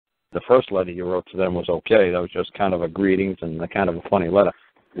the first letter you wrote to them was okay. That was just kind of a greetings and a kind of a funny letter,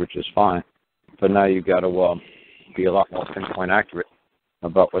 which is fine. But now you got to be a lot more pinpoint accurate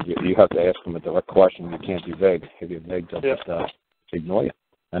about what you have to ask them a direct question. You can't be vague. If you're vague, they'll just ignore you.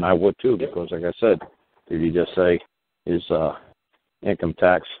 And I would too, because like I said, if you just say, is income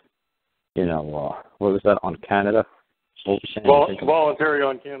tax, what was that on Canada? Voluntary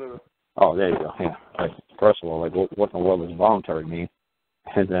on Canada. Oh, there you go. Yeah. Like, first of all, like, what in the world does voluntary mean?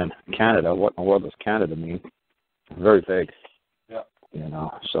 And then Canada, what in the world does Canada mean? Very vague. Yeah.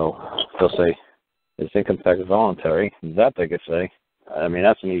 So they'll say, is income tax voluntary? That they could say. I mean,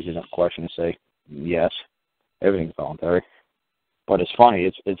 that's an easy enough question to say. Yes, everything's voluntary. But it's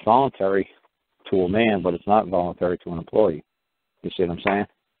funny. It's voluntary to a man, but it's not voluntary to an employee. You see what I'm saying?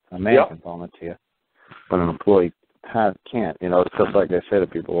 A man can volunteer, but an employee can't. It's just like they say to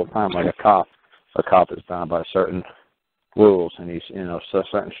people all the time, like a cop. A cop is bound by certain rules, and he's,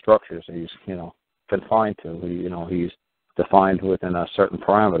 certain structures that he's, confined to. He's defined within a certain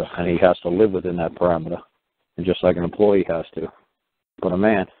parameter, and he has to live within that parameter. And just like an employee has to. But a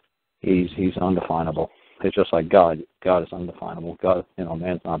man, he's undefinable. It's just like God. God is undefinable. God,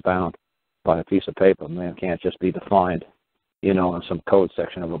 man's not bound by a piece of paper. Man can't just be defined, in some code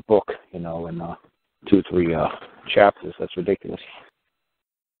section of a book, in 2-3 chapters. That's ridiculous.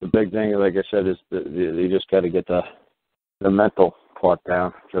 The big thing, like I said, is you just got to get the mental part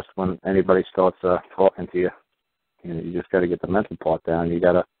down. Just when anybody starts talking to you, you just got to get the mental part down. You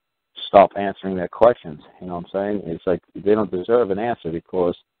got to stop answering their questions. You know what I'm saying? It's like they don't deserve an answer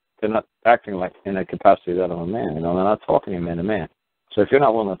because they're not acting like in a capacity that of a man. They're not talking to you man to man. So if you're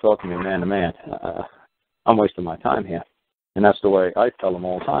not willing to talk to me man to man, I'm wasting my time here. And that's the way I tell them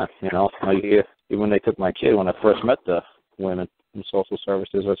all the time. Even when they took my kid, when I first met the women in social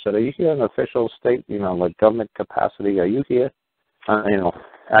services, I said, are you here in an official state, like government capacity? Are you here,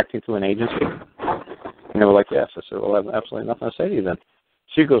 acting through an agency? And they were like, yes. I said, well, I have absolutely nothing to say to you then.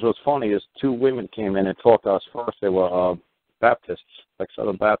 She goes, what's funny is 2 women came in and talked to us first. They were Baptists, like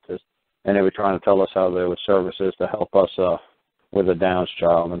Southern Baptists, and they were trying to tell us how there were services to help us with a Down's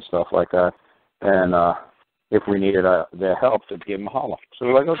child and stuff like that. And if we needed their help, to give them a holler. So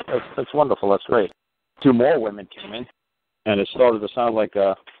we're like, okay, that's wonderful, that's great. 2 more women came in, and it started to sound like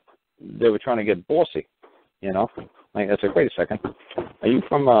they were trying to get bossy, Like, I said, wait a second, are you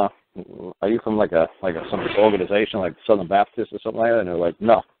from like some organization like Southern Baptist or something like that? And they're like,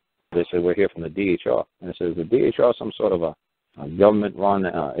 no. They said, we're here from the DHR. And I said, is the DHR some sort of a government-run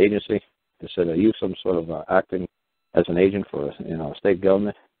agency? They said, are you some sort of acting as an agent for a state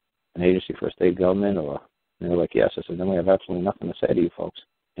government, an agency for a state government? And they were like, yes. I said, then we have absolutely nothing to say to you folks.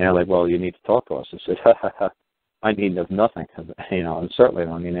 And they're like, well, you need to talk to us. I said, I need nothing, and certainly I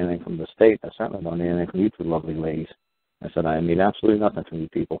don't need anything from the state. I certainly don't need anything from you 2 lovely ladies. I said, I need absolutely nothing from you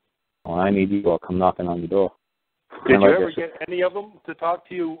people. When I need you, I'll come knocking on your door. Did you ever get any of them to talk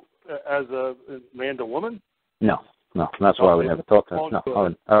to you as a man to woman? No. That's why I would never talk to them.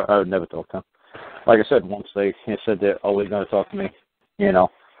 No, I would never talk to them. Like I said, once they said they're always going to talk to me,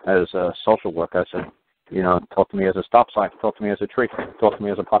 as a social worker, I said, talk to me as a stop sign, talk to me as a tree, talk to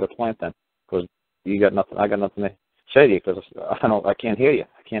me as a potted plant then, because you got nothing. I got nothing to say to you because I can't hear you,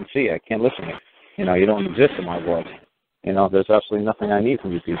 I can't see you, I can't listen to you. You don't exist in my world. There's absolutely nothing I need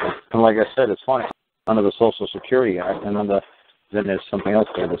from you people. And like I said, it's funny. Under the Social Security Act, and then there's something else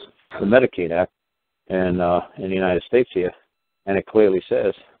there, the Medicaid Act, and in the United States here, and it clearly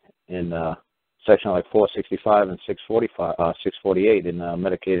says in section like 465 and 648 in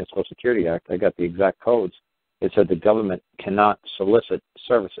Medicaid and Social Security Act, I got the exact codes. It said the government cannot solicit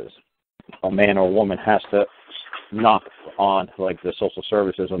services. A man or a woman has to knock on like the social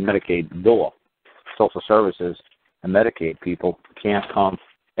services or Medicaid door. Social services and Medicaid people can't come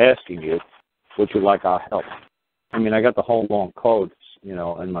asking you, would you like our help? I mean, I got the whole long codes,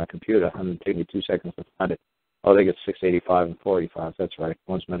 in my computer. I'm going to take me 2 seconds to find it. Oh, they get 685 and 485. That's right.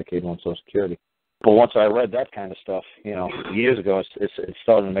 One's Medicaid, one's Social Security. But once I read that kind of stuff, years ago, it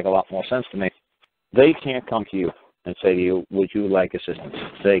started to make a lot more sense to me. They can't come to you and say to you, would you like assistance?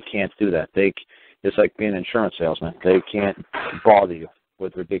 They can't do that. It's like being an insurance salesman. They can't bother you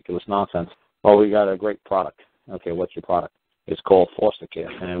with ridiculous nonsense. Oh, we got a great product. Okay, what's your product? It's called foster care,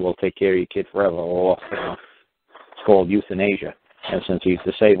 and we'll take care of your kid forever. Or it's called euthanasia, and since he's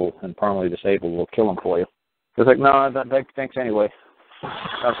disabled and permanently disabled, we'll kill him for you. It's like, no, thanks anyway.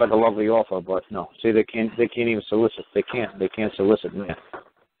 Sounds like a lovely offer, but no. See, they can't even solicit. They can't solicit man.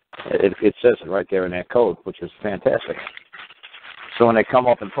 It says it right there in that code, which is fantastic. So when they come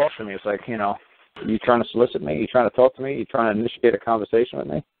up and talk to me, it's like, you trying to solicit me? You trying to talk to me? You trying to initiate a conversation with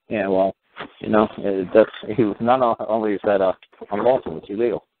me? Yeah, well, that's not only is that unlawful, it's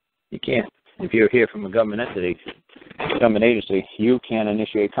illegal. You can't. If you're here from a government entity, government agency, you can't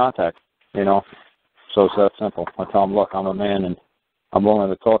initiate contact, you know. So it's that simple. I tell them, look, I'm a man, and I'm willing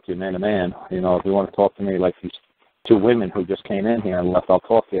to talk to you man to man. You know, if you want to talk to me like these two women who just came in here and left, I'll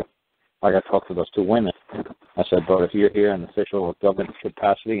talk to you. Like I talked to those two women. I said, but if you're here in official or government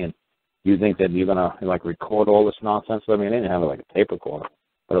capacity and you think that you're going to, like, record all this nonsense, I mean, they didn't have, like, a tape recorder.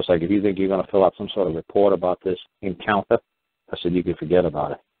 But it's like, if you think you're going to fill out some sort of report about this encounter, I said, you can forget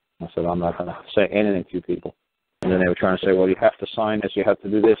about it. I said, I'm not going to say anything to you people. And then they were trying to say, well, you have to sign this, you have to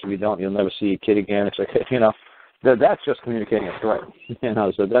do this. If you don't, you'll never see your kid again. It's like, you know, that's just communicating a threat. You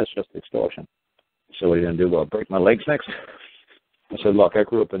know, so that's just extortion. So what are you going to do? Well, break my legs next? I said, look, I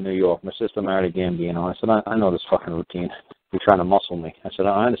grew up in New York. My sister married a Gambino. I said, I know this fucking routine. You're trying to muscle me. I said,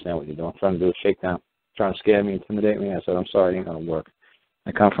 I understand what you're doing. Trying to do a shakedown. Trying to scare me, intimidate me. I said, I'm sorry, it ain't going to work.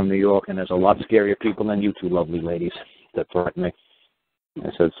 I come from New York, and there's a lot scarier people than you two lovely ladies that threaten me. I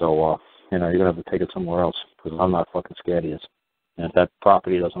said, so, you know, you're going to have to take it somewhere else because I'm not fucking scared of this. And if that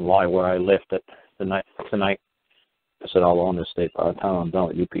property doesn't lie where I lived tonight, I said, I'll own this state by the time I'm done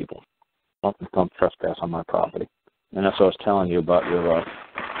with you people. Don't trespass on my property. And that's what I was telling you about your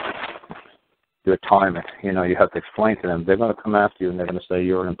retirement. You know, you have to explain to them. They're going to come after you, and they're going to say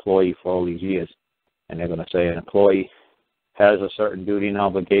you're an employee for all these years. And they're going to say an employee has a certain duty and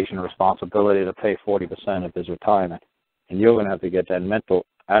obligation and responsibility to pay 40% of his retirement. And you're going to have to get that mental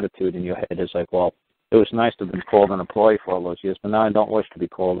attitude in your head. It's like, well, it was nice to have been called an employee for all those years, but now I don't wish to be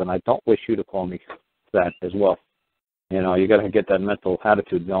called, and I don't wish you to call me that as well. You know, you got to get that mental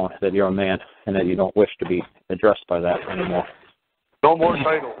attitude going that you're a man and that you don't wish to be addressed by that anymore. No more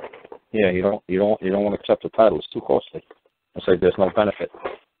title. Yeah, you don't want to accept the title. It's too costly. It's like there's no benefit.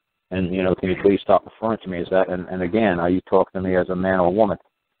 And, you know, can you please stop referring to me as that? And again, are you talking to me as a man or a woman?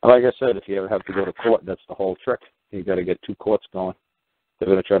 Like I said, if you ever have to go to court, that's the whole trick. You got to get two courts going. They're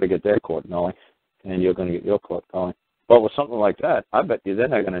going to try to get their court going, and you're going to get your court going. But with something like that, I bet you they're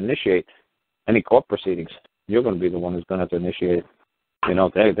not going to initiate any court proceedings. You're going to be the one who's going to have to initiate it. You know,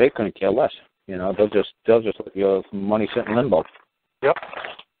 they couldn't care less. You know, they'll just let your money sit in limbo. Yep.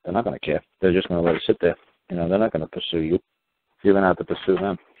 They're not going to care. They're just going to let it sit there. You know, they're not going to pursue you. You're going to have to pursue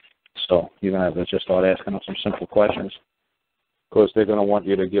them. So you're going to have to just start asking them some simple questions. Of course, they're going to want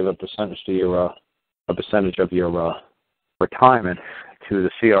you to give a percentage of your retirement to the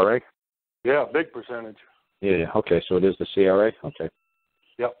CRA. Yeah, big percentage. Yeah. Okay. So it is the CRA. Okay.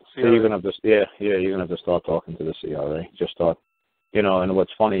 Yep. CRA. So you're gonna have to. Yeah. You're gonna have to start talking to the CRA. Just start. You know, and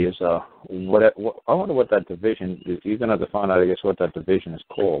what's funny is I wonder what that division is. You're gonna have to find out, I guess, what that division is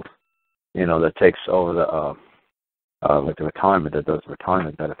called. You know, that takes over the like the retirement, that does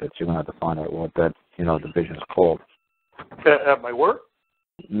retirement benefits. You're gonna have to find out what that division is called. At my work?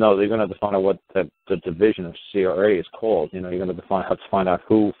 No, they're gonna have to find out what the division of CRA is called. You know, you're gonna have to find out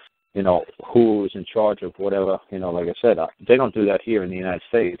who is in charge of whatever. You know, like I said, they don't do that here in the United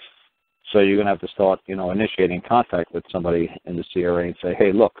States. So you're going to have to start, initiating contact with somebody in the CRA and say,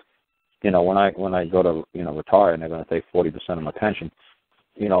 hey, look, when I go to, retire and they're going to take 40% of my pension,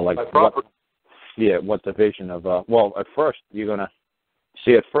 like what division of, well, at first you're going to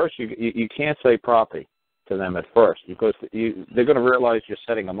see, you can't say property to them at first because they're going to realize you're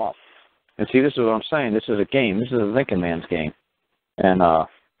setting them up. And see, this is what I'm saying. This is a game. This is a thinking man's game. And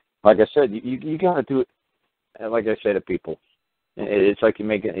like I said, you got to do it, like I say to people, it's like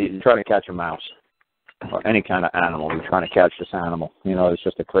you're trying to catch a mouse or any kind of animal. You're trying to catch this animal. It's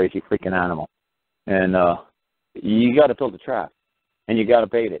just a crazy freaking animal. And you got to build a trap, and you got to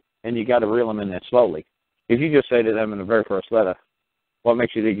bait it, and you got to reel them in there slowly. If you just say to them in the very first letter, what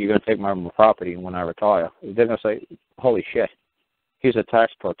makes you think you're going to take my property when I retire? They're going to say, holy shit, he's a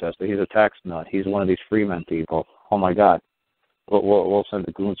tax protester. He's a tax nut. He's one of these freemen people. Oh, my God. We'll send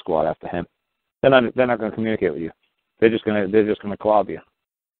the goon squad after him. They're not going to communicate with you. They're just gonna clobber you.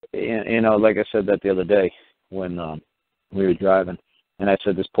 Like I said that the other day when we were driving, and I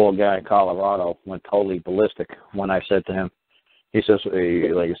said this poor guy in Colorado went totally ballistic when I said to him, he says,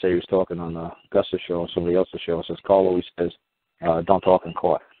 like I say, he was talking on Gus's show or somebody else's show. Says Carl always says, don't talk in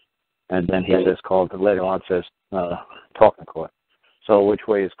court, and then he says Carl later on says talk in court. So which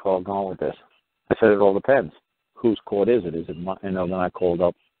way is Carl going with this? I said it all depends. Whose court is it? Is it my, then I called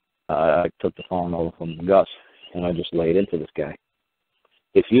up. I took the phone over from Gus. And I just laid into this guy.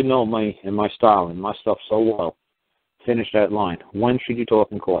 If you know me and my style and my stuff so well, finish that line. When should you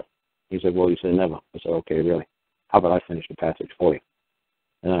talk in court? He said, well, you said never. I said, okay, really? How about I finish the passage for you?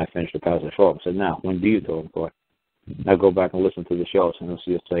 And then I finished the passage for him. I said, now, when do you talk in court? I go back and listen to the shows, and you'll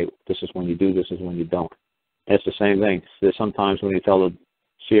see it say, this is when you do, this is when you don't. It's the same thing. There's sometimes when you tell the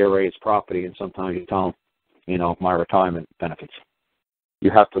CRA it's property, and sometimes you tell them, my retirement benefits.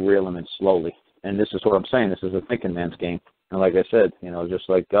 You have to reel them in slowly. And this is what I'm saying. This is a thinking man's game. And like I said, just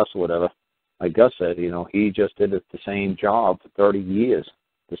like Gus or whatever, like Gus said, he just did the same job for 30 years,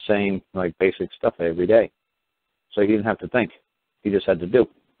 the same, basic stuff every day. So he didn't have to think. He just had to do.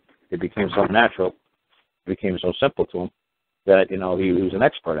 It became so natural. It became so simple to him that, he was an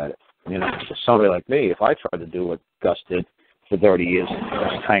expert at it. Somebody like me, if I tried to do what Gus did for 30 years,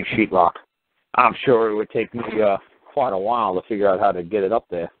 hang sheetrock, I'm sure it would take me quite a while to figure out how to get it up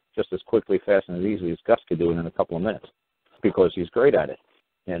there just as quickly, fast, and as easily as Gus could do it in a couple of minutes, because he's great at it.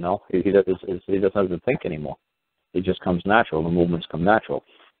 He doesn't have to think anymore. It just comes natural. The movements come natural,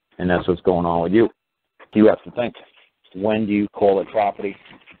 and that's what's going on with you. You have to think. When do you call it property?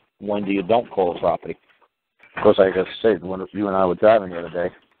 When do you don't call it property? Of course, like I said, when you and I were driving the other day,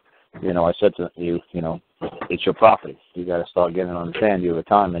 I said to you, it's your property. You got to start getting to understand your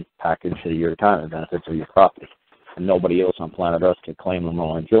retirement package, your retirement benefits are your property. And nobody else on planet Earth can claim them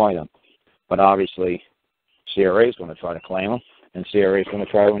or enjoy them. But obviously, CRA is going to try to claim them, and CRA is going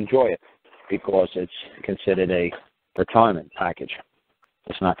to try to enjoy it because it's considered a retirement package.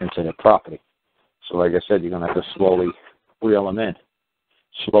 It's not considered property. So like I said, you're going to have to slowly reel them in,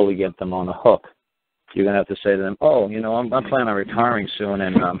 slowly get them on the hook. You're going to have to say to them, I'm planning on retiring soon,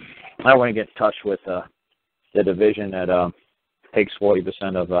 and I want to get in touch with the division that takes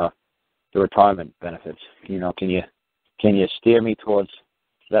 40% of the retirement benefits. Can you steer me towards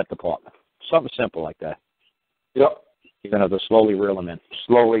that department? Something simple like that. Yep. You're going to have to slowly reel them in,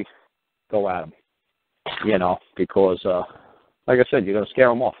 slowly go at them, because, like I said, you're going to scare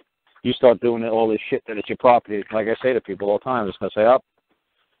them off. You start doing all this shit that it's your property. Like I say to people all the time, it's going to say,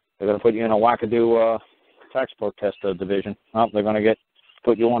 they're going to put you in a wackadoo tax protester division. They're going to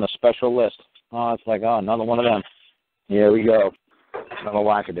put you on a special list. It's like, another one of them. Here we go. Another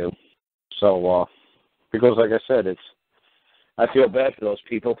wackadoo. So, because like I said, I feel bad for those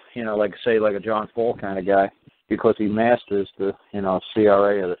people, like a John Fall kind of guy, because he masters the,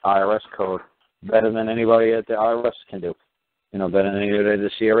 CRA or the IRS code better than anybody at the IRS can do, better than anybody at the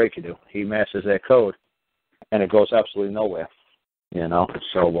CRA can do. He masters their code, and it goes absolutely nowhere,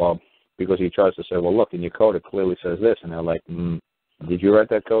 So, because he tries to say, well, look, in your code it clearly says this, and they're like, did you write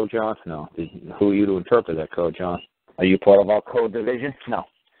that code, John? No. Who are you to interpret that code, John? Are you part of our code division? No.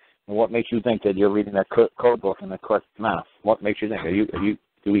 And what makes you think that you're reading that code book in the correct manner? What makes you think?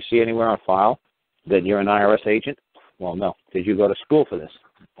 Do we see anywhere on file that you're an IRS agent? Well, no. Did you go to school for this?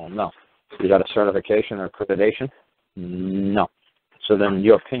 Well, no. You got a certification or accreditation? No. So then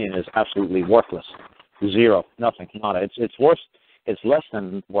your opinion is absolutely worthless. Zero. Nothing. Nada. It's worse. It's less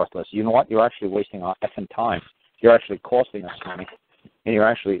than worthless. You know what? You're actually wasting our effing time. You're actually costing us money, and you're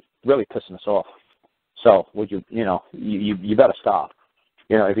actually really pissing us off. So would you better stop.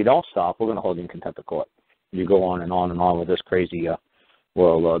 If you don't stop, we're going to hold you in contempt of court. You go on and on and on with this crazy, this is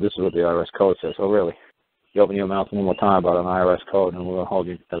what the IRS code says. Oh, really? You open your mouth one more time about an IRS code, and we're going to hold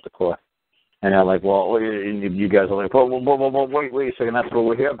you in contempt of court. And they're like, well, you guys are like, wait a second, that's what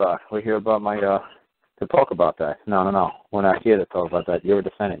we're here about. We're here about to talk about that. No. We're not here to talk about that. You're a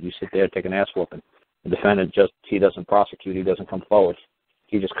defendant. You sit there and take an ass whooping. The defendant he doesn't prosecute. He doesn't come forward.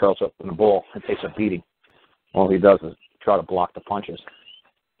 He just curls up in the ball and takes a beating. All he does is try to block the punches.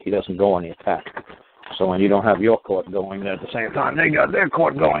 He doesn't go on the attack. So when you don't have your court going at the same time, they got their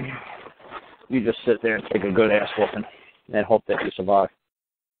court going. You just sit there and take a good ass whooping and hope that you survive.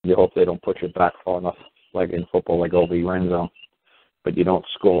 You hope they don't put you back far enough, like in football, like over your end zone. But you don't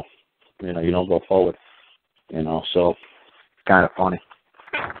score. You don't go forward. So it's kind of funny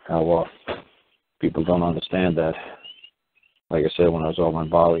how people don't understand that. Like I said, when I was over in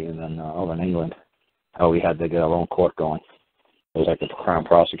Bali and then over in England, how we had to get our own court going. It was like the Crown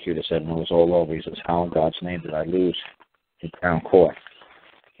prosecutor said when it was all over, he says, how in God's name did I lose in Crown Court?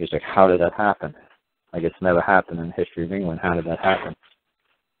 He was like, how did that happen? Like, it's never happened in the history of England. How did that happen?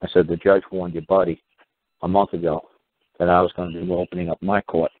 I said, the judge warned your buddy a month ago that I was going to be opening up my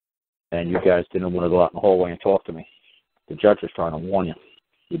court, and you guys didn't want to go out in the hallway and talk to me. The judge was trying to warn you.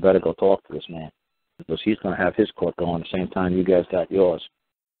 You better go talk to this man, because he's going to have his court going at the same time you guys got yours.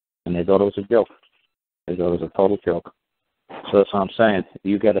 And they thought it was a joke. They thought it was a total joke. So that's what I'm saying.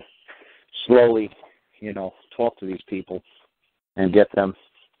 You got to slowly, talk to these people and get them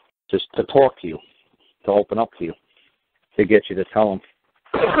just to talk to you, to open up to you, to get you to tell them,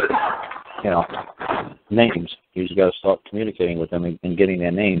 names. You just got to start communicating with them and getting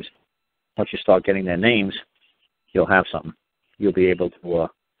their names. Once you start getting their names, you'll have something. You'll be able to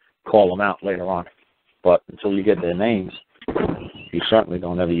call them out later on. But until you get their names, you certainly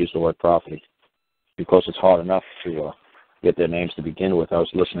don't ever use the word property, because it's hard enough to get their names to begin with. I was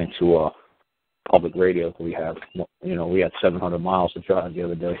listening to public radio we have. You know, we had 700 miles to drive the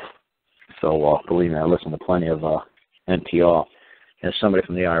other day. So believe me, I listen to plenty of NPR. And somebody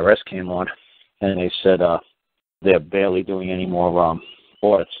from the IRS came on, and they said they're barely doing any more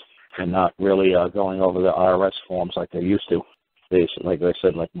audits and not really going over the IRS forms like they used to.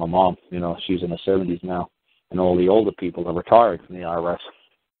 Like my mom, you know, she's in her 70s now, and all the older people are retired from the IRS,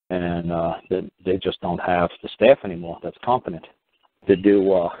 and they just don't have the staff anymore that's competent to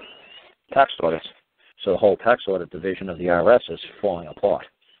do tax audits. So the whole tax audit division of the IRS is falling apart.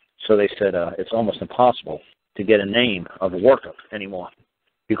 So they said it's almost impossible to get a name of a worker anymore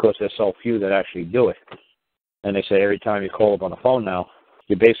because there's so few that actually do it. And they say every time you call up on the phone now,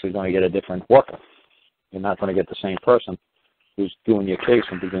 you're basically going to get a different worker. You're not going to get the same person who's doing your case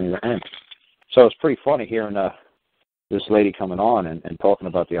from beginning to end. So it's pretty funny hearing this lady coming on and talking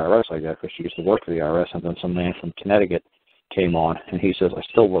about the IRS like that, because she used to work for the IRS, and then some man from Connecticut came on, and he says, I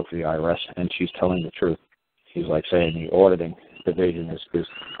still work for the IRS, and she's telling the truth. He's like saying the auditing division is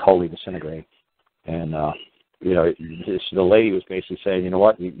totally disintegrating. And, you know, the lady was basically saying, you know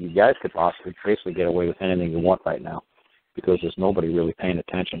what, you guys could possibly basically get away with anything you want right now because there's nobody really paying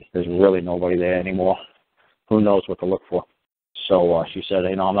attention. There's really nobody there anymore. Who knows what to look for? So she said,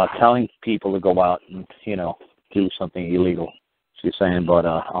 you know, I'm not telling people to go out and, you know, do something illegal. She's saying, but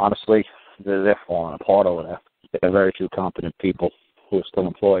honestly, they're falling apart over there. There are very few competent people who are still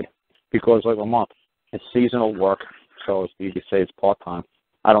employed because, like a month, it's seasonal work, so you could say it's part-time.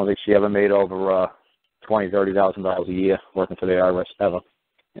 I don't think she ever made over $20,000, $30,000 a year working for the IRS ever,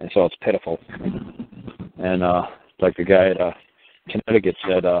 and so it's pitiful. And like the guy at Connecticut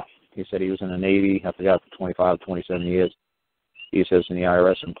said, he said he was in the Navy, I forgot, for 25, 27 years. He says, and the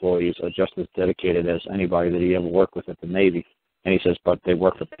IRS employees are just as dedicated as anybody that he ever worked with at the Navy. And he says, but they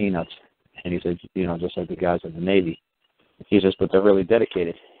work for peanuts. And he says, you know, just like the guys in the Navy. He says, but they're really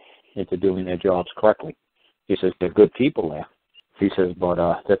dedicated into doing their jobs correctly. He says, they're good people there. He says, but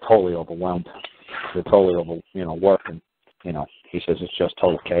they're totally overwhelmed. They're totally working. You know, he says it's just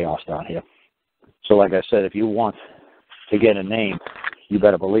total chaos down here. So like I said, if you want to get a name, you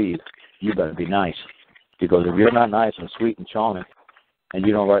better believe you better be nice. Because if you're not nice and sweet and charming, and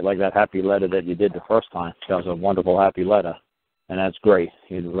you don't write like that happy letter that you did the first time, that was a wonderful happy letter, and that's great.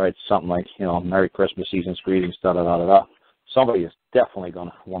 You write something like, you know, Merry Christmas, season's greetings, da-da-da-da-da. Somebody is definitely going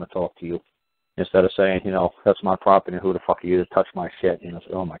to want to talk to you instead of saying, you know, that's my property and who the fuck are you to touch my shit? You know,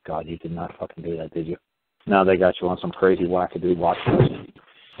 say, oh, my God, you did not fucking do that, did you? Now they got you on some crazy wackadoo watch list.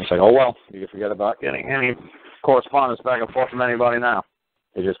 It's like, oh, well, you can forget about getting any correspondence back and forth from anybody now.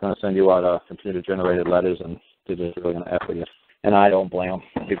 They're just going to send you out computer-generated letters, and they're just really going to F with you. And I don't blame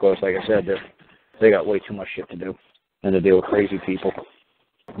them because, like I said, they got way too much shit to do. And they deal with crazy people,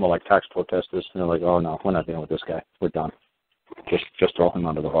 more like tax protesters. And they're like, oh, no, we're not dealing with this guy. We're done. Just throw him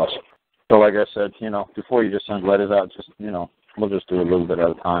under the bus. So, like I said, you know, before you just send letters out, just, you know, we'll just do a little bit at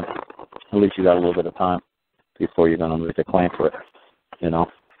a time. At least you got a little bit of time before you're going to make a claim for it, you know.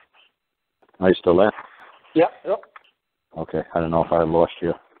 Are you still there? Yeah, yep. Okay, I don't know if I lost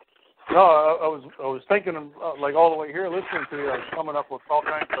you. No, I was thinking, like all the way here, listening to you, I was coming up with all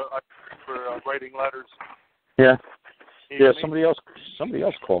kinds of for writing letters. Yeah. Yeah, somebody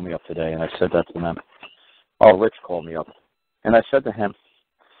else called me up today, and I said that to them. Oh, Rich called me up, and I said to him,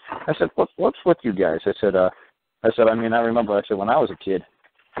 I said, what's with you guys? I said, I mean, I remember, I said, when I was a kid,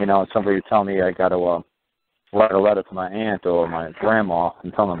 you know, and somebody would tell me I got to write a letter to my aunt or my grandma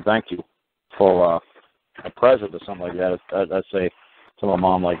and tell them thank you for a present or something like that. I'd say to my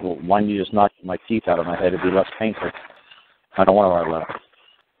mom, like, well, why don't you just knock my teeth out of my head? It'd be less painful. I don't want to write a letter.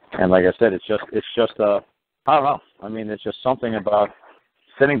 And like I said, it's just I don't know. I mean, it's just something about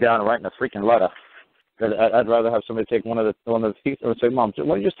sitting down and writing a freaking letter. I'd rather have somebody take one of the teeth, or say, Mom, why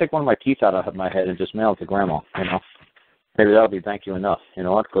don't you just take one of my teeth out of my head and just mail it to Grandma, you know? Maybe that'll be thank you enough, you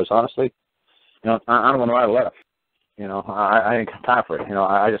know what? Because honestly, you know, I don't want to write a letter. You know, I ain't got time for it. You know,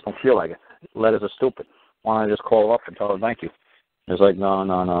 I just don't feel like it. Letters are stupid. Why don't I just call up and tell her thank you? It's like,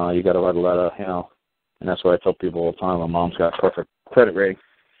 no, you got to write a letter, you know. And that's what I tell people all the time. My mom's got perfect credit rating.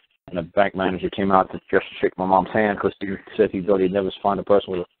 And the bank manager came out to just shake my mom's hand because he said he thought he'd never find a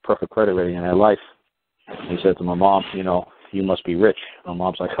person with a perfect credit rating in their life. He said to my mom, you know, you must be rich. My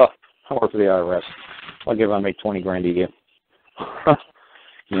mom's like, I work for the IRS. I'll give her, I make $20,000 a year.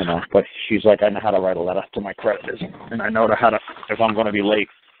 You know, but she's like, I know how to write a letter to my creditors, and I know how to, if I'm going to be late,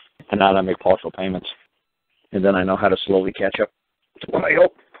 and now I make partial payments, and then I know how to slowly catch up. But I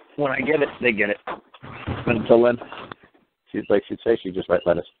hope when I get it, they get it. But until then, she'd say she just write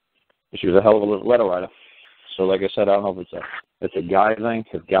letters. She was a hell of a letter writer. So like I said, I don't know if it's a guy thing.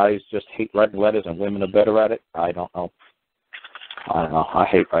 If guys just hate writing letters and women are better at it, I don't know. I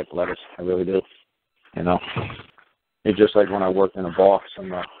hate writing letters. I really do. You know, it's just like when I worked in a bar.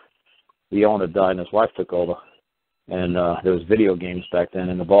 The owner died and his wife took over, and there was video games back then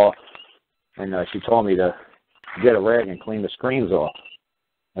in the bar, and she told me to get a rag and clean the screens off.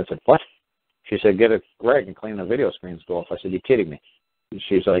 I said, what? She said, get a rag and clean the video screens off. I said, you're kidding me.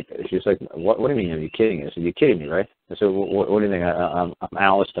 She's like, what do you mean? Are you kidding me? I said, you're kidding me, right? I said, what do you think? I'm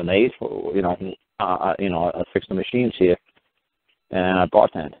Alice the maid? I fix the machines here, and I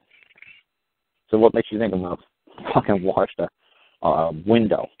bartend. So what makes you think I'm going to fucking wash the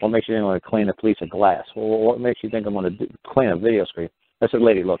window? What makes you think I'm going to clean a piece of glass? Well, what makes you think I'm going to clean a video screen? I said,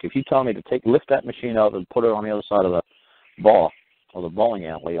 lady, look, if you tell me to lift that machine up and put it on the other side of the bar or the bowling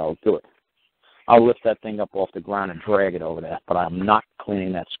alley, I'll do it. I'll lift that thing up off the ground and drag it over there, but I'm not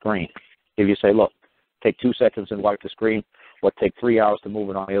cleaning that screen. If you say, look, take 2 seconds and wipe the screen, or take 3 hours to move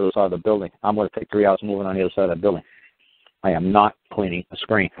it on the other side of the building, I'm going to take 3 hours to move it on the other side of the building. I am not cleaning the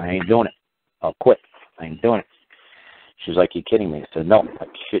screen. I ain't doing it. I'll quit. I ain't doing it. She's like, you kidding me? I said, no, I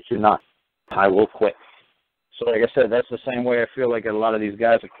shit you not. I will quit. So like I said, that's the same way I feel like a lot of these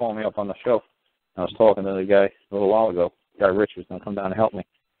guys are calling me up on the show. I was talking to the guy a little while ago. Guy Rich was going to come down and help me.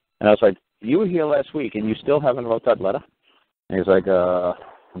 And I was like, you were here last week and you still haven't wrote that letter? And he's like,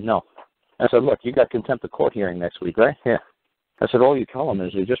 no. I said, look, you got contempt of court hearing next week, right? Yeah. I said, all you tell them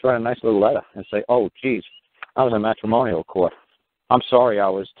is you just write a nice little letter and say, oh, geez, I was in matrimonial court. I'm sorry I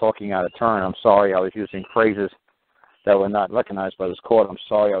was talking out of turn. I'm sorry I was using phrases that were not recognized by this court. I'm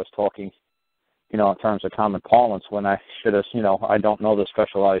sorry I was talking, in terms of common parlance when I should have, I don't know the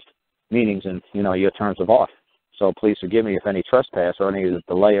specialized meanings in, your terms of art. So please forgive me if any trespass or any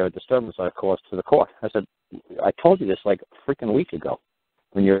delay or disturbance I caused to the court. I said, I told you this like a freaking week ago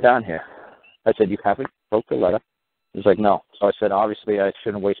when you were down here. I said, you haven't wrote the letter? He's like, no. So I said, obviously I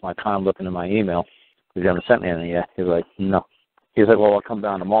shouldn't waste my time looking at my email because you haven't sent me anything yet. He's like, no. He's like, well, I'll come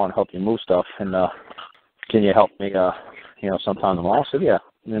down tomorrow and help you move stuff. And can you help me, sometime tomorrow? I said, yeah.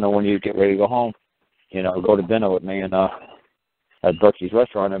 When you get ready to go home, go to dinner with me and at Berkey's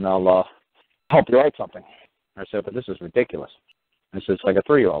restaurant, and I'll help you write something. I said, but this is ridiculous. I said, it's like a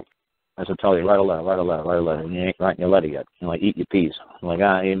 3-year-old. I said, tell you, write a letter, and you ain't writing your letter yet. And like, eat your peas. I'm like,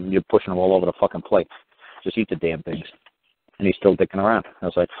 you're pushing them all over the fucking plate. Just eat the damn things. And he's still dicking around. I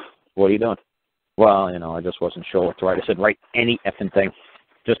was like, what are you doing? Well, I just wasn't sure what to write. I said, write any effing thing.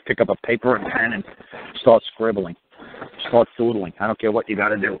 Just pick up a paper and pen and start scribbling. Start doodling. I don't care what you got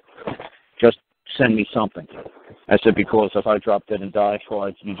to do. Just send me something. I said, because if I drop dead and die,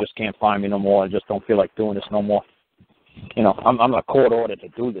 you just can't find me no more. I just don't feel like doing this no more. I'm not court ordered to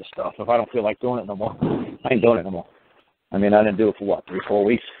do this stuff. If I don't feel like doing it no more, I ain't doing it no more. I mean, I didn't do it for what, 3-4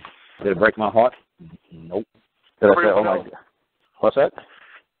 weeks? Did it break my heart? Nope. Did I say, oh my God? What's that?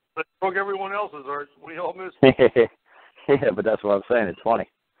 It broke everyone else's heart. We all missed it. Yeah, but that's what I'm saying. It's funny.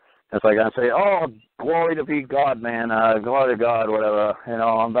 It's like I say, oh, glory to be God, man. Glory to God, whatever.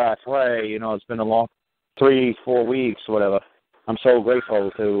 I'm back. Hey, it's been a long 3-4 weeks, whatever. I'm so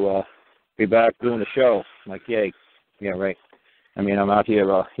grateful to be back doing the show. Like, yay. Yeah, right. I mean, I'm out here,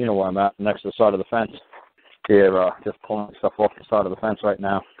 where I'm at, next to the side of the fence. Here, just pulling stuff off the side of the fence right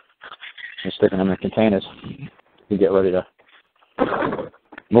now and sticking them in containers to get ready to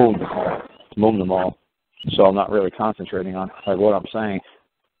move them all. So I'm not really concentrating on like what I'm saying,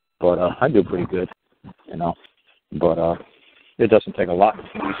 but I do pretty good, But it doesn't take a lot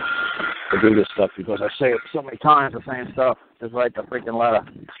to do this stuff because I say it so many times, the same stuff. Just write the freaking letter.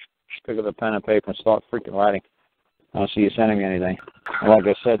 Just pick up a pen and paper and start freaking writing. I don't see you sending me anything. And like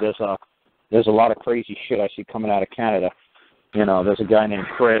I said, there's a lot of crazy shit I see coming out of Canada. There's a guy named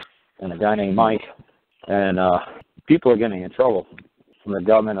Chris and a guy named Mike, and people are getting in trouble from the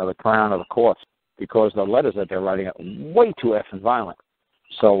government or the crown or the courts because the letters that they're writing are way too effing violent.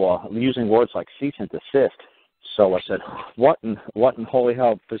 So using words like cease and desist. So I said, what in holy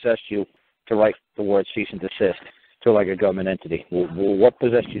hell possessed you to write the word cease and desist to like a government entity? What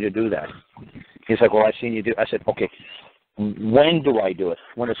possessed you to do that? He's like, well, I've seen you do. I said, okay, when do I do it?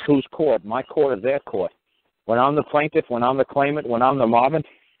 When it's whose court? My court or their court? When I'm the plaintiff, when I'm the claimant, when I'm the mobbing,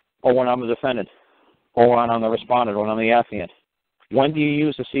 or when I'm the defendant, or when I'm the respondent, or when I'm the affiant? When do you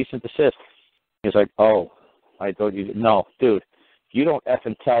use the cease and desist? He's like, oh, I thought you did. No, dude, you don't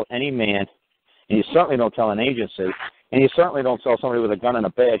effing tell any man, and you certainly don't tell an agency, and you certainly don't tell somebody with a gun and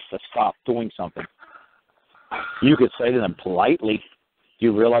a badge to stop doing something. You could say to them politely, do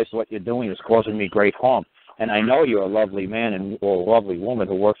you realize what you're doing is causing me great harm? And I know you're a lovely man or a lovely woman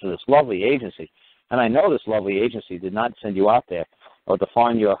who works for this lovely agency. And I know this lovely agency did not send you out there or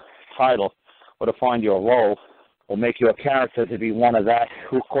define your title or define your role or make you a character to be one of that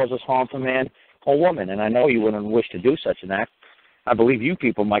who causes harm to man or woman. And I know you wouldn't wish to do such an act. I believe you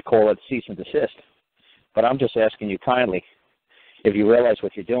people might call it cease and desist. But I'm just asking you kindly, if you realize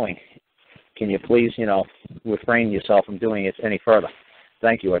what you're doing, can you please, refrain yourself from doing it any further?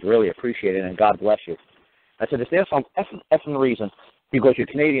 Thank you. I'd really appreciate it, and God bless you. I said, is there some effing reason? Because you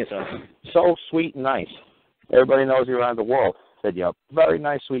Canadians are so sweet and nice. Everybody knows you around the world. Said you're very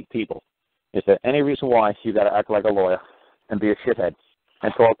nice, sweet people. Is there any reason why you got to act like a lawyer and be a shithead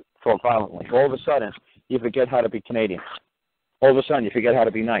and talk violently? All of a sudden, you forget how to be Canadian. All of a sudden, you forget how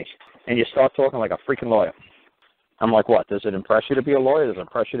to be nice, and you start talking like a freaking lawyer. I'm like, what? Does it impress you to be a lawyer? Does it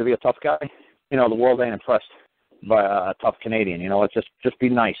impress you to be a tough guy? The world ain't impressed by a tough Canadian. It's just be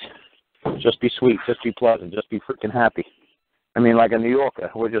nice. Just be sweet. Just be pleasant. Just be freaking happy. I mean, like a New Yorker,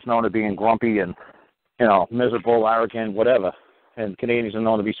 we're just known as being grumpy and, miserable, arrogant, whatever. And Canadians are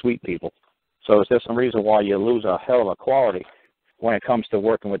known to be sweet people. So is there some reason why you lose a hell of a quality when it comes to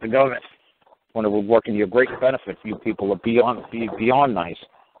working with the government? When it will work in your great benefit, you people are beyond nice.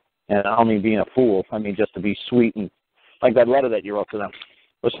 And I don't mean being a fool. I mean just to be sweet. And like that letter that you wrote to them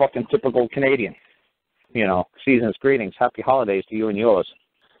was fucking typical Canadian. Season's greetings, happy holidays to you and yours.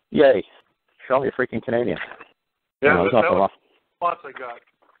 Yay. Show me a freaking Canadian. Yeah, that was lots I got.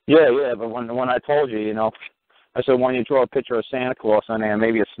 Yeah, but when I told you, I said, when you draw a picture of Santa Claus on there,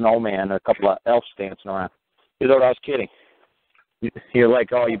 maybe a snowman and a couple of elves dancing around. You thought I was kidding. You're like,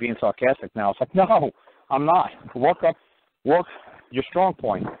 oh, you're being sarcastic now. It's like, no, I'm not. Work your strong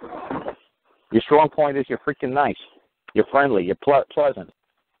point. Your strong point is you're freaking nice. You're friendly. You're pleasant.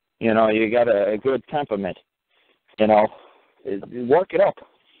 You got a good temperament. Work it up.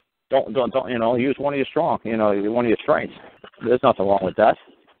 Don't use one of your one of your strengths. There's nothing wrong with that.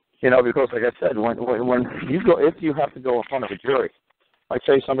 Because like I said, when you go, if you have to go in front of a jury, like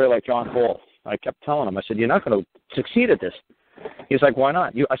say somebody like John Paul, I kept telling him, I said, you're not going to succeed at this. He's like, why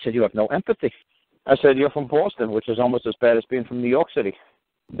not? I said, you have no empathy. I said, you're from Boston, which is almost as bad as being from New York City.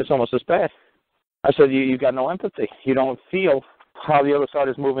 It's almost as bad. I said, you got no empathy. You don't feel how the other side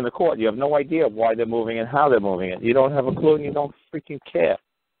is moving the court. You have no idea why they're moving it, how they're moving it. You don't have a clue, and you don't freaking care.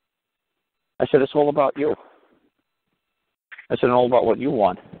 I said, it's all about you. I said, all about what you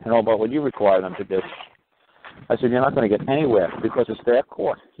want and all about what you require them to do. I said, you're not going to get anywhere because it's their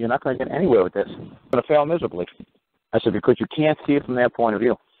court. You're not going to get anywhere with this. You're going to fail miserably. I said, because you can't see it from their point of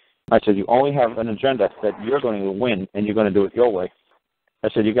view. I said, you only have an agenda that you're going to win and you're going to do it your way. I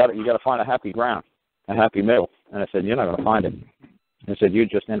said, you got to find a happy ground, a happy middle. And I said, you're not going to find it. I said, you're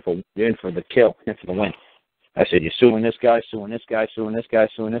just in for the kill, in for the win. I said, you're suing this guy, suing this guy, suing this guy,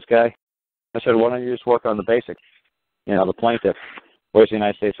 suing this guy. I said, why don't you just work on the basics? The plaintiff, where's the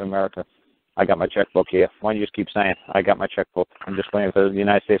United States of America? I got my checkbook here. Why don't you just keep saying, I got my checkbook. I'm just waiting for the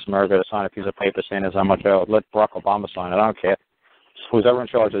United States of America to sign a piece of paper saying there's how much I owe. Let Barack Obama sign it. I don't care. Who's ever in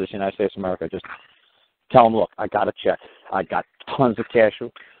charge of this United States of America, just tell them, look, I got a check. I got tons of cash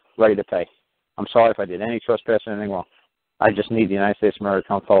ready to pay. I'm sorry if I did any trespass or anything wrong. I just need the United States of America to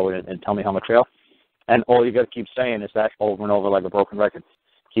come forward and tell me how much I owe. And all you got to keep saying is that over and over like a broken record.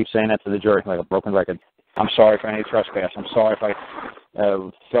 Keep saying that to the jury like a broken record. I'm sorry for any trespass. I'm sorry if I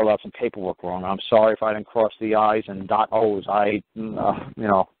filled out some paperwork wrong. I'm sorry if I didn't cross the I's and dot O's. I'm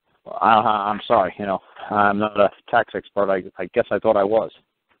sorry. I'm not a tax expert. I guess I thought I was.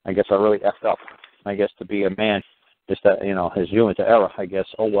 I guess I really effed up. I guess to be a man is that, is human to error. I guess,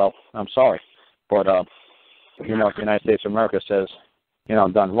 oh, well, I'm sorry. But, if the United States of America says,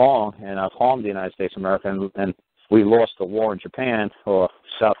 I've done wrong and I've harmed the United States of America and we lost the war in Japan or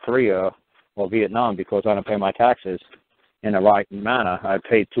South Korea or Vietnam because I didn't pay my taxes in the right manner. I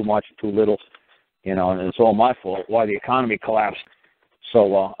paid too much, too little, and it's all my fault. Why the economy collapsed.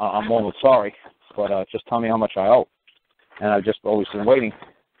 So I'm almost sorry, but just tell me how much I owe. And I've just always been waiting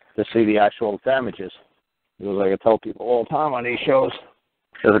to see the actual damages. Because like I tell people all the time on these shows,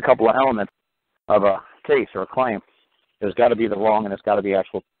 there's a couple of elements of a case or a claim. There's got to be the wrong and there's got to be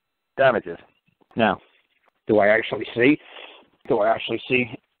actual damages. Now, do I actually see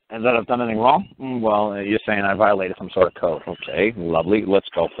that I've done anything wrong? Well, you're saying I violated some sort of code. Okay, lovely. Let's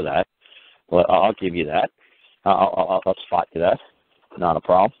go for that. Well, I'll give you that. I'll spot you that. Not a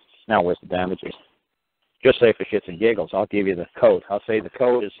problem. Now, where's the damages? Just say for shits and giggles, I'll give you the code. I'll say the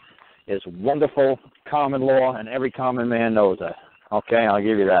code is wonderful common law, and every common man knows that. Okay, I'll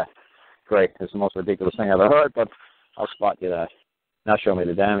give you that. Great. It's the most ridiculous thing I've ever heard, but I'll spot you that. Now show me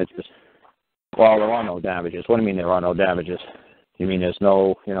the damages. Well, there are no damages. What do you mean there are no damages? You mean there's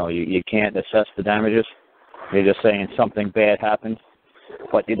no, you can't assess the damages? You're just saying something bad happened,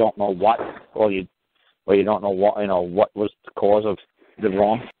 but you don't know what, or you don't know what was the cause of the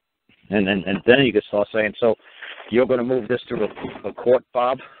wrong? And then you can start saying, so you're going to move this to the court,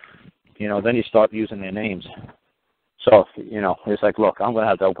 Bob? Then you start using their names. So, it's like, look, I'm going to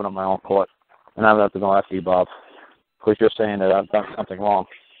have to open up my own court. And I would have to go after you, Bob, because you're saying that I've done something wrong,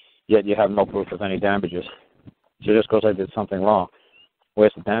 yet you have no proof of any damages. So just because I did something wrong,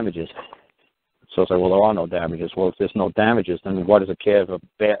 where's the damages? So I say, well, there are no damages. Well, if there's no damages, then what does it care if a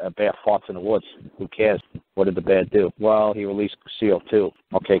bear farts in the woods? Who cares? What did the bear do? Well, he released CO2.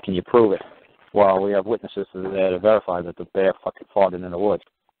 Okay, can you prove it? Well, we have witnesses there to verify that the bear fucking farted in the woods.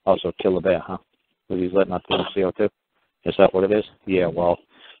 Also, kill the bear, huh? Because he's letting out the CO2? Is that what it is? Yeah, well,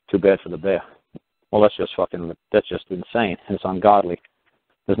 too bad for the bear. Well, that's just insane. It's ungodly.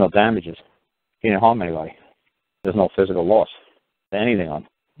 There's no damages. He didn't harm anybody. There's no physical loss to anything on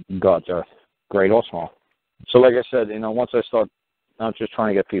God's earth, great or small. So like I said, once I start, I'm just trying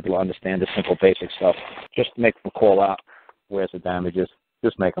to get people to understand the simple basic stuff. Just make them call out, where's the damages?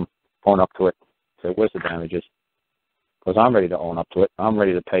 Just make them own up to it. Say, where's the damages? Because I'm ready to own up to it. I'm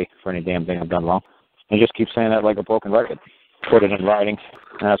ready to pay for any damn thing I've done wrong. And just keep saying that like a broken record. Put it in writing.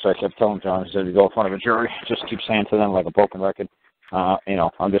 And that's what I kept telling John. I said, you go in front of a jury, just keep saying to them like a broken record.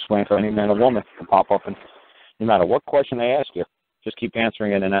 I'm just waiting for any man or woman to pop up, and no matter what question they ask you, just keep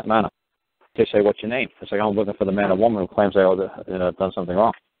answering it in that manner. They say, what's your name? I say, I'm looking for the man or woman who claims I've done something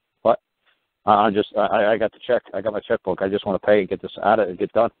wrong. What? I got the check. I got my checkbook. I just want to pay and get this out of it,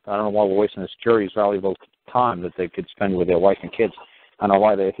 get done. I don't know why we're wasting this jury's valuable time that they could spend with their wife and kids. I don't know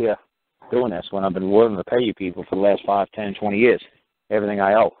why they're here doing this when I've been willing to pay you people for the last 5, 10, 20 years. Everything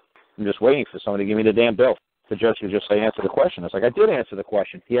I owe. I'm just waiting for somebody to give me the damn bill. The judge would just say, answer the question. It's like, I did answer the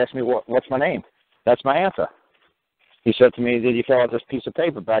question. He asked me, what's my name? That's my answer. He said to me, did you fill out this piece of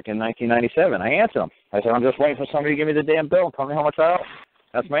paper back in 1997? I answered him. I said, I'm just waiting for somebody to give me the damn bill and tell me how much I owe.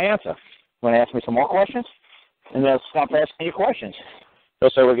 That's my answer. Want to ask me some more questions? And they'll stop asking you questions. They'll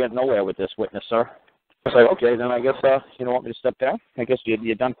say, we're getting nowhere with this witness, sir. I say, okay, then I guess you don't want me to step down? I guess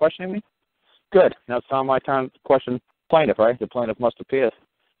you're done questioning me? Good. Now it's time my time to question plaintiff, right? The plaintiff must appear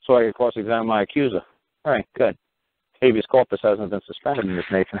so I can cross-examine my accuser. All right, good. Habeas corpus hasn't been suspended in this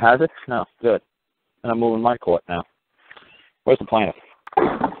nation, has it? No, good. And I'm moving my court now. Where's the plaintiff?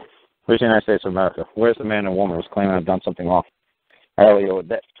 Where's the United States of America? Where's the man and woman who's claiming I've done something wrong? I only owe a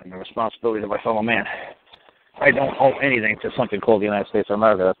debt and the responsibility to my fellow man. I don't owe anything to something called the United States of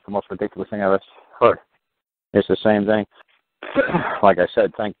America. That's the most ridiculous thing I've ever heard. It's the same thing. Like I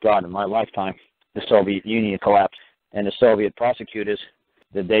said, thank God in my lifetime, the Soviet Union collapsed. And the Soviet prosecutors,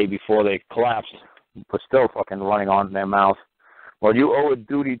 the day before they collapsed, were still fucking running on in their mouth. Well, you owe a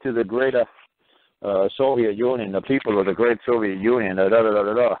duty to the greater Soviet Union, the people of the great Soviet Union,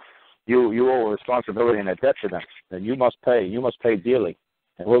 You owe a responsibility and a debt to them. And you must pay. You must pay dearly.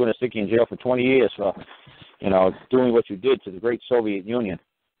 And we're going to stick you in jail for 20 years for, doing what you did to the great Soviet Union.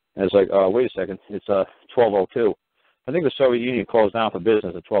 And it's like, wait a second, it's 12:02. I think the Soviet Union closed down for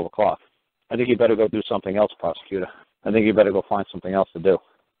business at 12 o'clock. I think you better go do something else, prosecutor. I think you better go find something else to do.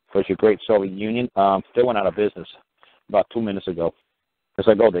 Because your great Soviet Union, they went out of business about 2 minutes ago. It's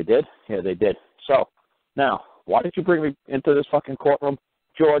like, oh, they did? Yeah, they did. So, now, why did you bring me into this fucking courtroom,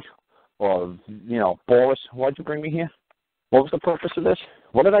 George? Or, Boris, why'd you bring me here? What was the purpose of this?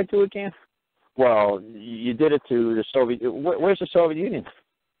 What did I do again? Well, you did it to the Soviet... Where's the Soviet Union?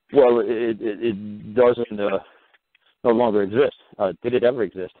 Well, it doesn't no longer exist. Did it ever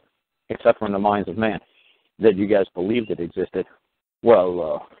exist? Except for in the minds of man. That you guys believed it existed.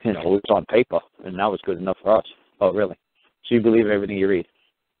 Well, it was on paper, and that was good enough for us. Oh, really? So you believe everything you read?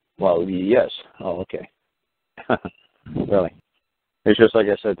 Well, yes. Oh, okay. Really? It's just like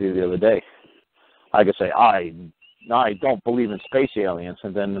I said to you the other day. I could say, I don't believe in space aliens,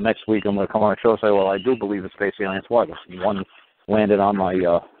 and then the next week I'm going to come on a show and say, well, I do believe in space aliens. What? One landed on my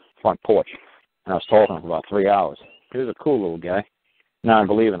front porch, and I was talking to him for about 3 hours. He was a cool little guy. Now I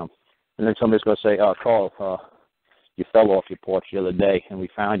believe in him. And then somebody's going to say, Carl, you fell off your porch the other day, and we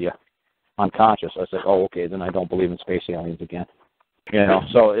found you unconscious. I said, oh, okay, then I don't believe in space aliens again.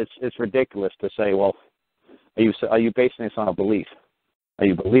 So it's ridiculous to say, well, are you basing this on a belief? Are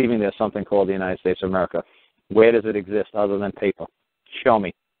you believing there's something called the United States of America? Where does it exist other than paper? Show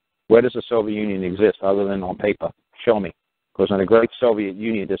me. Where does the Soviet Union exist other than on paper? Show me. Because when the great Soviet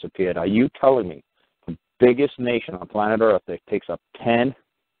Union disappeared, are you telling me the biggest nation on planet Earth that takes up 10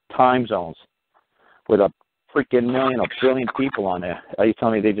 time zones with a freaking million or billion people on there, are you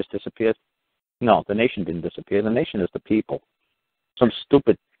telling me they just disappeared? No, the nation didn't disappear. The nation is the people. Some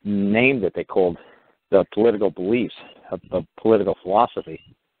stupid name that they called the political beliefs, of political philosophy.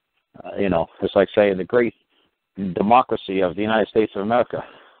 It's like saying the great democracy of the United States of America.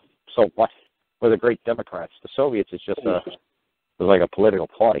 So what? We're the great Democrats. The Soviets is just like a political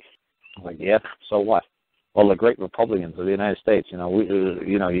party. Like, yeah, so what? Well, the great Republicans of the United States.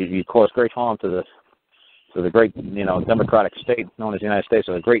 You cause great harm to the great Democratic state known as the United States,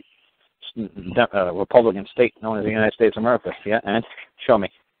 or the great Republican state known as the United States of America. Yeah, and show me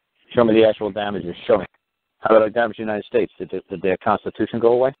the actual damages. Show me. How did I damage the United States? Did their Constitution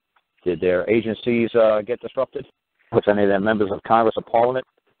go away? Did their agencies get disrupted? Was any of their members of Congress or Parliament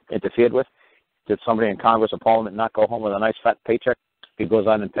interfered with? Did somebody in Congress or Parliament not go home with a nice fat paycheck? He goes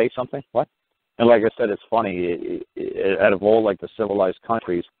out and pays something? What? And like I said, it's funny. Out of all like the civilized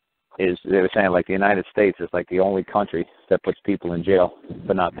countries, they were saying like the United States is like the only country that puts people in jail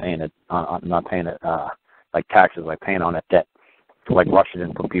for not paying it, like taxes, like paying on that debt. Like Russia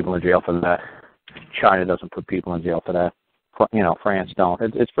didn't put people in jail for that. China doesn't put people in jail for that. France don't.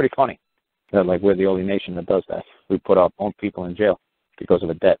 It's pretty funny that like we're the only nation that does that. We put our own people in jail because of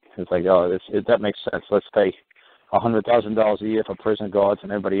a debt. It's like, oh, that makes sense. Let's pay $100,000 a year for prison guards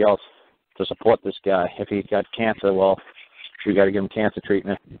and everybody else to support this guy. If he's got cancer, well, we got to give him cancer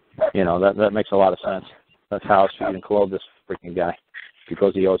treatment. That makes a lot of sense. That's how she can clothe this freaking guy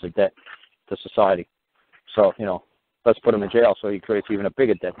because he owes a debt to society. So, let's put him in jail so he creates even a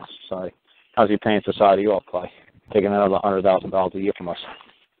bigger debt to society. How's he paying society off by taking another $100,000 a year from us?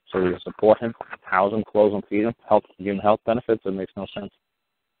 So we can support him, house him, clothe him, feed him, give him health benefits. It makes no sense.